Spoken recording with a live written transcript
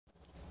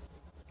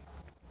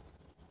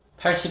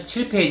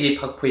87페이지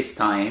Part quiz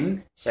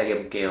time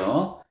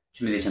시작해볼게요.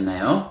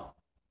 준비되셨나요?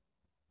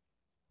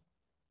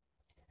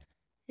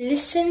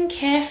 Listen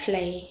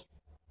carefully.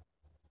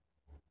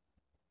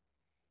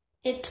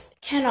 It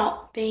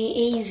cannot be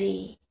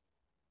easy.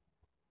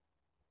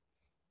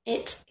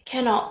 It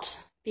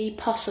cannot be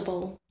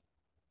possible.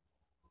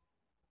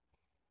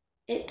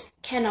 It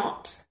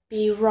cannot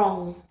be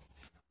wrong.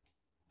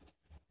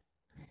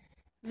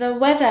 The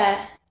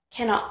weather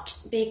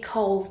cannot be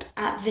cold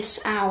at this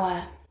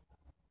hour.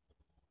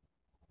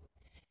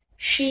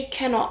 She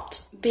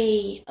cannot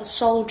be a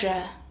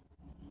soldier.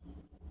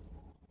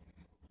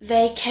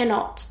 They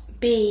cannot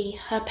be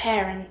her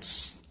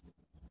parents.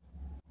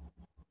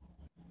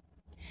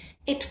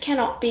 It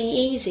cannot be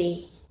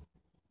easy.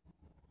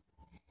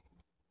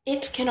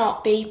 It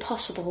cannot be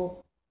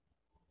possible.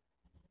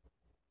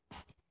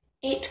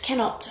 It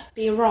cannot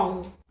be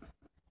wrong.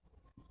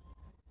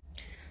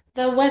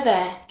 The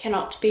weather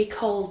cannot be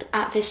cold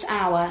at this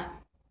hour.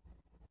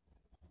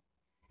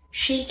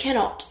 She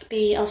cannot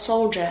be a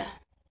soldier.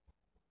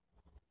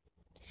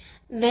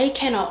 They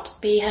cannot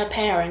be her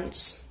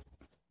parents.